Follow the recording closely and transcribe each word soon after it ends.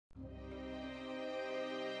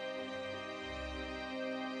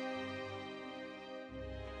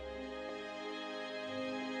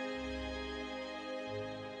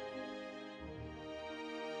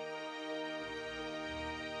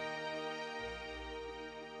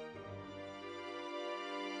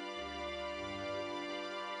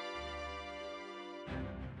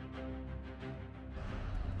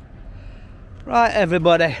Right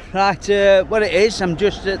everybody, right, what it is, I'm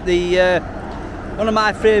just at the one of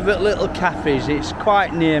my favourite little cafes. It's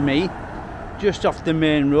quite near me, just off the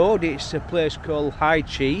main road. It's a place called Hai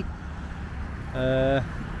Chi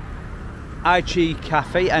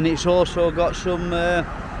Cafe, and it's also got some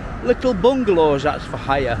little bungalows that's for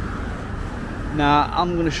hire. Now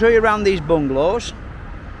I'm going to show you around these bungalows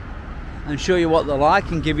and show you what they're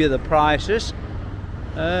like and give you the prices,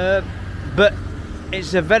 but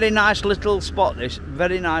it's a very nice little spot, this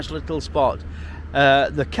very nice little spot.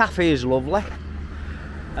 The cafe is lovely.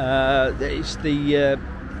 It's in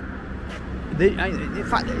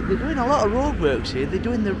fact they're doing a lot of roadworks here. They're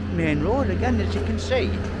doing the main road again, as you can see.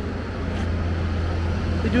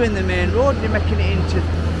 They're doing the main road, they're making it into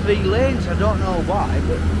 3 lanes. I don't know why,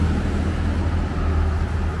 but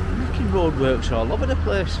they're making roadworks all over the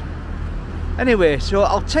place. Anyway, so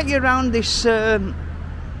I'll take you around this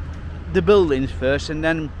the buildings first, and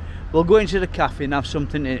then we'll go into the cafe and have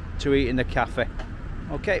something to eat in the cafe.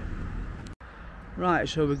 Okay, right,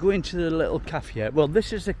 so we're going to the little cafe here. Well,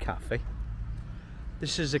 this is the cafe,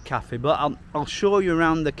 but I'll show you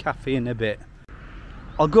around the cafe in a bit.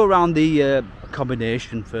 I'll go around the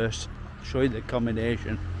accommodation first, show you the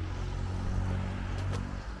accommodation.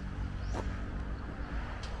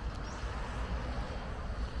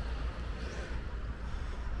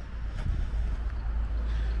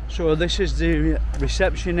 So this is the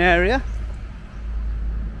reception area,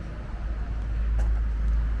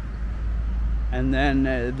 and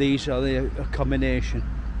then these are the accommodation.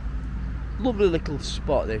 Lovely little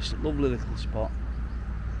spot, this, lovely little spot.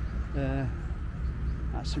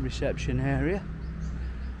 That's the reception area.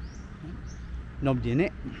 Nobody in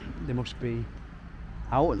it, they must be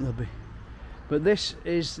out, and they'll be. But this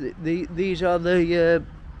is these are the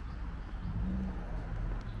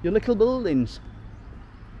your little buildings.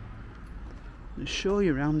 I'll show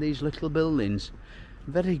you around these little buildings.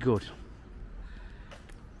 Very good.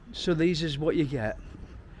 So these is what you get,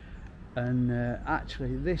 and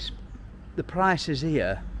actually the prices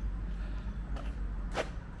here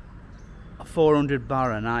are 400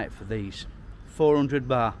 baht a night for these. 400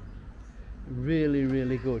 baht. Really,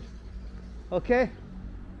 really good. Okay.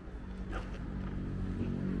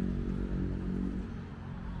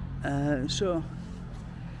 So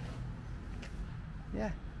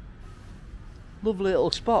yeah. Lovely little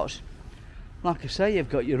spots. Like I say, you've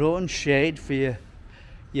got your own shade for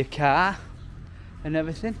your car and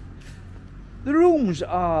everything. The rooms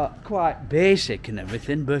are quite basic and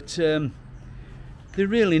everything, but they're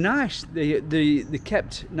really nice. They're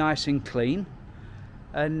kept nice and clean,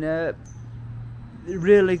 and they're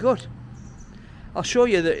really good. I'll show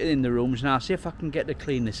you in the rooms now. See if I can get the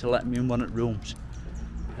cleaners to let me in one of the rooms.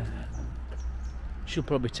 She'll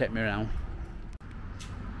probably take me around.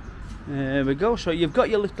 There we go. So you've got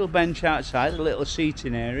your little bench outside, a little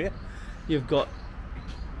seating area. You've got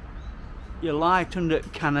your light under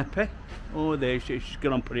canopy. Oh, there, she's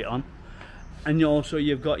going to put it on. And also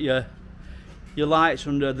you've got your lights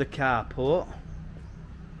under the carport.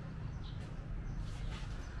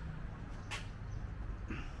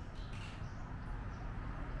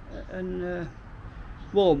 And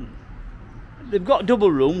well, they've got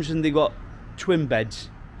double rooms and they've got twin beds.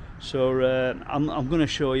 So I'm going to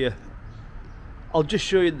show you. I'll just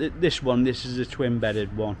show you this one. This is a twin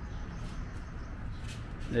bedded one.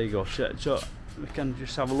 There you go. So we can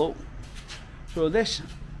just have a look. So this,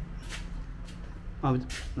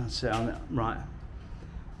 that's it. Right.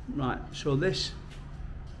 So this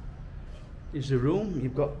is the room.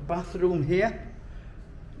 You've got bathroom here.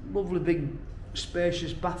 Lovely big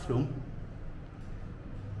spacious bathroom.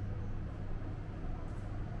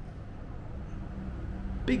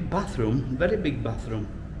 Big bathroom, very big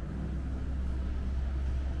bathroom.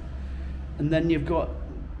 And then you've got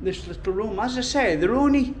this little room. As I say, they're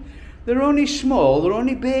only small, they're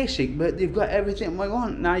only basic, but they've got everything we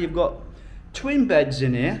want. Now you've got twin beds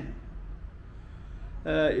in here.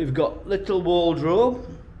 You've got little wardrobe,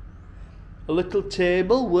 a little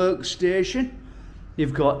table, workstation.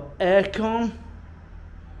 You've got aircon.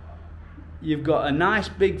 You've got a nice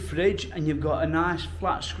big fridge, and you've got a nice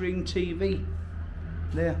flat screen TV.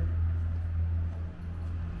 There.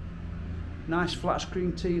 Nice flat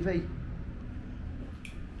screen TV.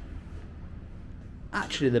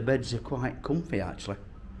 Actually, the beds are quite comfy, actually.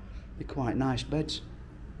 They're quite nice beds.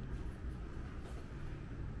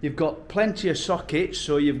 You've got plenty of sockets,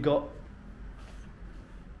 so you've got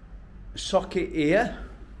a socket here,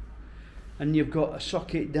 and you've got a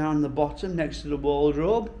socket down the bottom next to the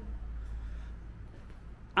wardrobe.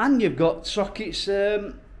 And you've got sockets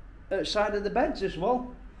outside of the beds as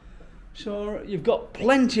well. So you've got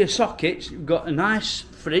plenty of sockets. You've got a nice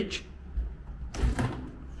fridge.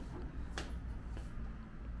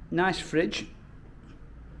 Nice fridge.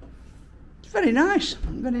 It's very nice,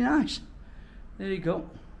 very nice. There you go.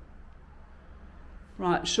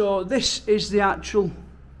 Right, so this is the actual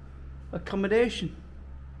accommodation.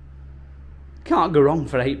 Can't go wrong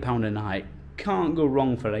for £8 a night. Can't go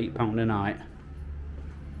wrong for £8 a night.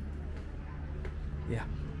 Yeah.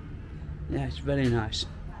 Yeah, it's very nice.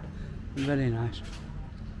 Very nice.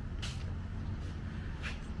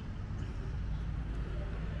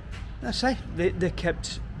 I say, they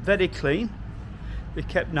kept very clean. They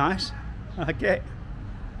kept nice. Okay.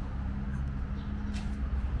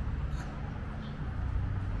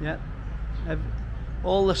 Yeah.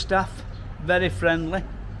 All the staff very friendly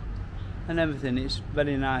and everything. It's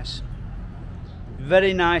very nice.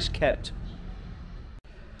 Very nice kept.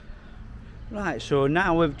 Right, so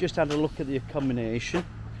now we've just had a look at the accommodation.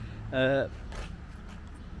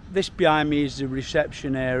 This behind me is the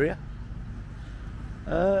reception area.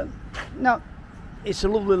 Now, it's a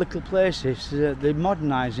lovely little place. They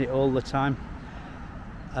modernise it all the time.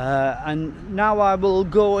 And now I will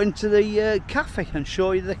go into the cafe and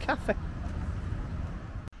show you the cafe.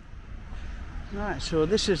 Right, so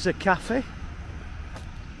this is the cafe.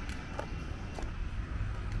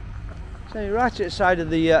 So you're right at the side of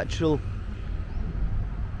the actual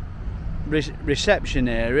reception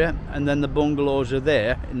area, and then the bungalows are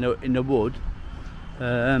there in the wood.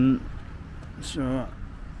 So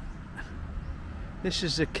this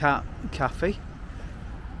is the cafe.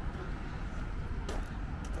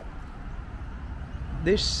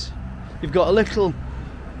 This, you've got a little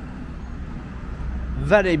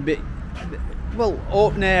very big, well,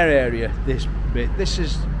 open air area. This bit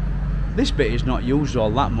is not used all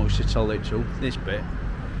that much, to tell the truth, this bit,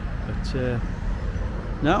 but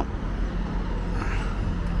no.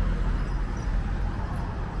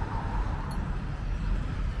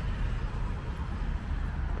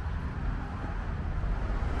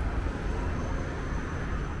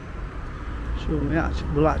 So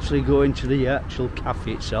we'll actually go into the actual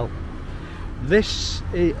cafe itself. This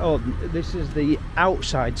is the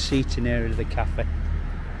outside seating area of the cafe.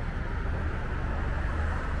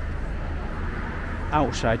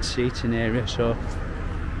 Outside seating area, so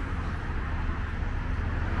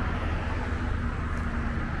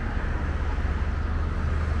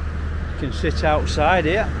you can sit outside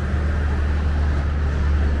here.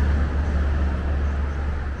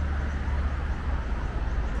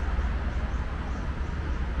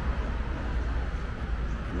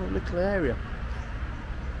 Little area.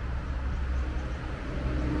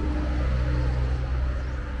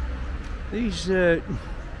 These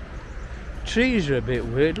trees are a bit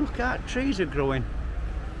weird. Look at trees are growing.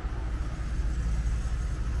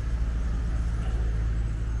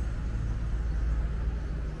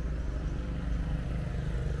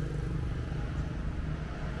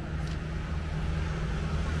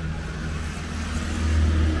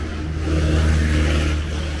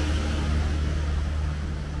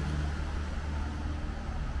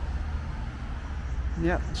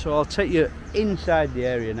 Yeah, so I'll take you inside the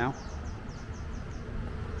area now.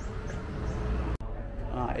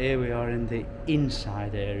 Right, here we are in the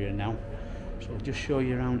inside area now. So I'll just show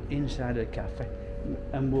you around inside the cafe,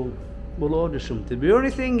 and we'll order something. The only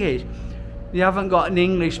thing is, they haven't got an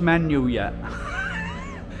English menu yet.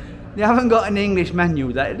 They haven't got an English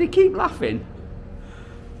menu. They keep laughing,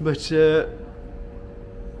 but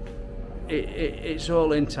it's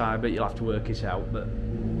all in Thai. But you'll have to work it out. But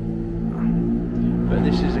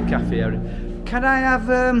this is a cafe area. Can I have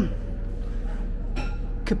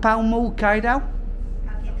kapow mu kai dao?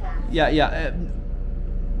 Yeah.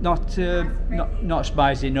 Not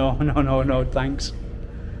spicy. No. Thanks.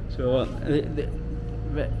 So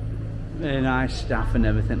very nice staff and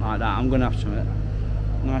everything like that. I'm gonna have some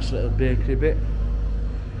nice little bakery bit.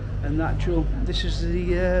 And this is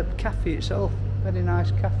the cafe itself. Very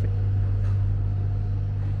nice cafe.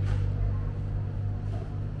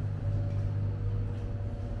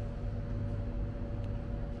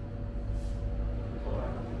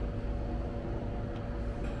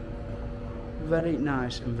 Very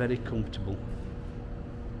nice and very comfortable.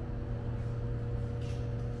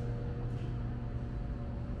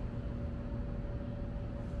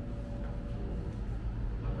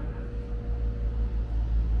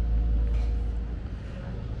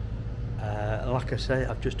 Like I say,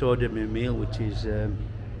 I've just ordered my meal, which is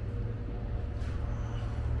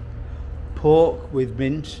pork with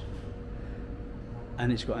mince,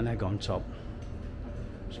 and it's got an egg on top.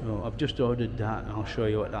 So I've just ordered that, and I'll show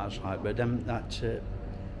you what that's like. But them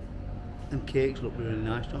cakes look really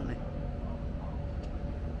nice, don't they?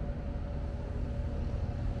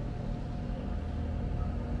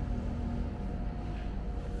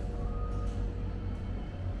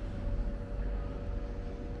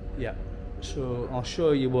 Yeah, so I'll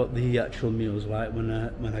show you what the actual meal's like when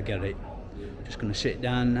I get it. Just gonna sit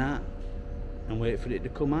down now and wait for it to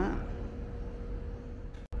come out.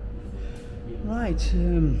 Right,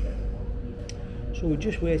 so we're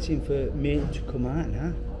just waiting for meal to come out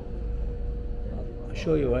now. I'll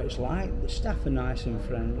show you what it's like. The staff are nice and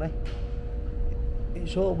friendly.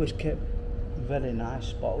 It's always kept very nice,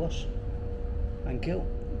 spotless. Thank you,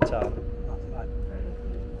 Tom.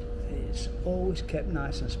 It's always kept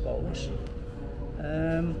nice and spotless,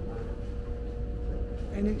 and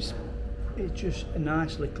it's just a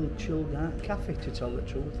nice little chilled out cafe, to tell the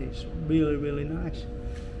truth. It's really, really nice,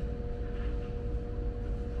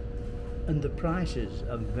 and the prices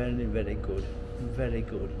are very, very good, very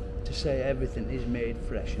good. To say everything is made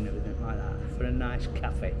fresh and everything like that for a nice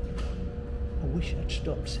cafe. I wish I'd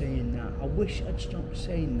stopped saying that. I wish I'd stopped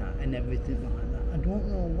saying that and everything like that. I don't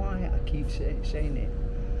know why I keep saying it.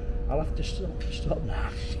 I'll have to stop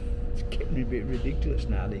now. It's getting a bit ridiculous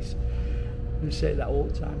nowadays. I'm going to say that all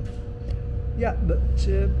the time. Yeah, but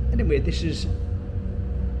anyway, this is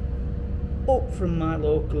up from my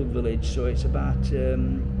local village, so it's about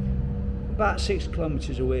 6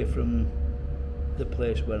 kilometres away from the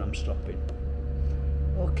place where I'm stopping.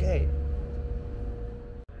 Okay.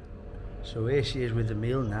 So here she is with the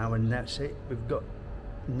meal now, and that's it. We've got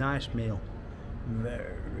a nice meal.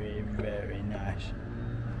 Very, very nice.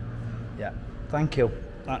 Yeah, thank you.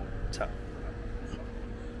 Alright,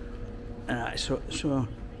 so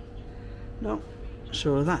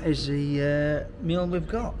that is the meal we've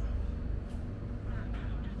got.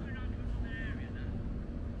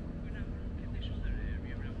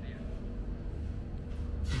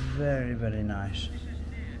 Very, very nice.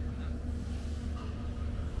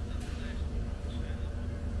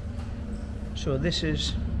 So this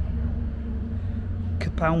is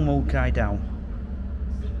kaen,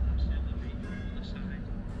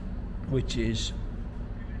 which is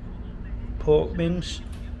pork mince,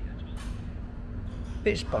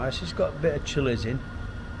 bit spicy. It's got a bit of chilies in.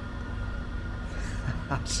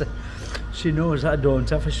 She knows that I don't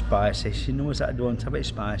have it spicy. She knows that I don't have it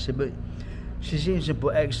spicy, but she seems to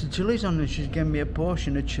put extra chilies on, and she's given me a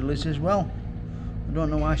portion of chilies as well. I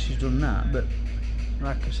don't know why she's done that, but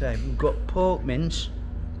like I say, we've got pork mince,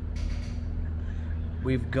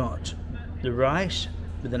 we've got the rice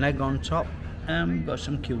with an egg on top, and we've got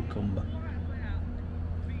some cucumber.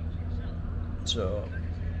 So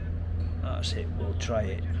that's it, we'll try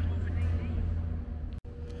it.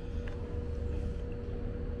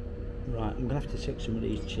 Right, I'm gonna have to take some of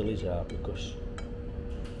these chilies out because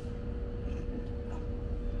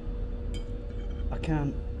I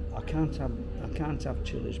can't have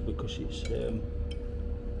chilies because it's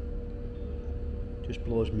just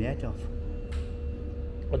blows my head off.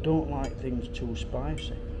 I don't like things too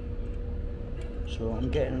spicy, so I'm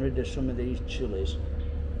getting rid of some of these chilies,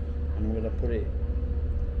 and I'm going to put it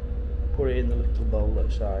in the little bowl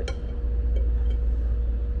outside.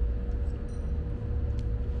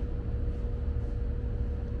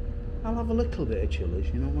 I'll have a little bit of chilies,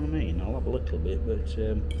 you know what I mean? I'll have a little bit, but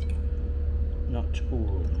not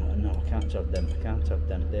too. No, I can't have them. I can't have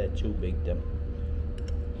them. They're too big. Them.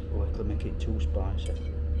 Or it'll make it too spicy.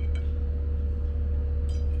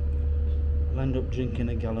 I'll end up drinking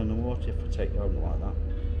a gallon of water if I take them like that.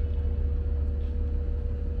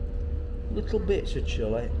 Little bits of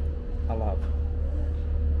chili I'll have,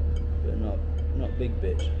 but not big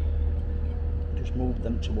bits. Just move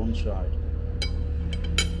them to one side.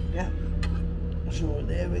 Yeah. So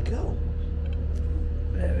there we go.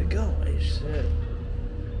 There we go. It's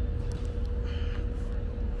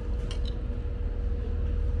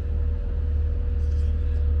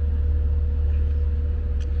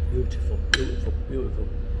beautiful, beautiful, beautiful.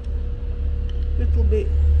 Little bit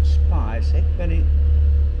spicy, very.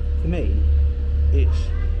 For me, it's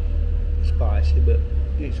spicy, but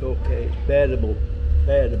it's okay. It's bearable,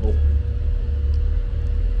 bearable.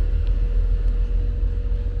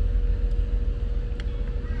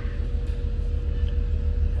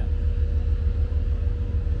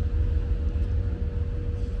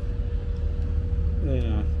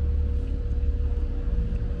 Yeah.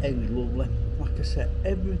 Eggs lovely. Like I said,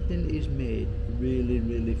 everything is made really,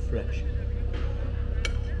 really fresh.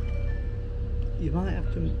 You might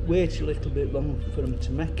have to wait a little bit long for them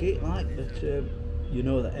to make it, like, but you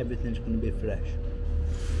know that everything's going to be fresh.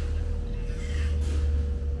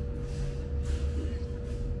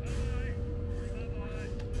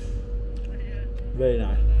 Very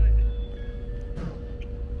nice.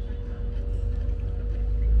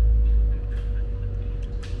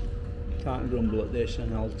 Can't grumble at this,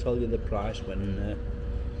 and I'll tell you the price when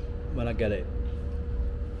I get it.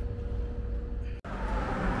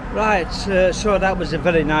 Right, so that was a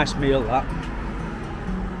very nice meal, that,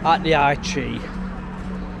 at the Chi.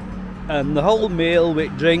 And the whole meal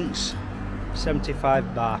with drinks, 75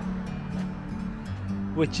 baht,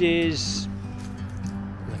 which is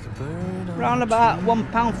around about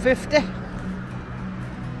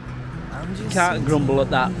 £1.50. Can't grumble at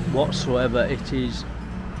that whatsoever. It is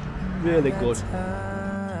really good.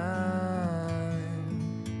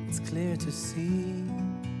 It's clear to see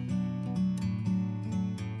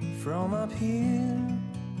from up here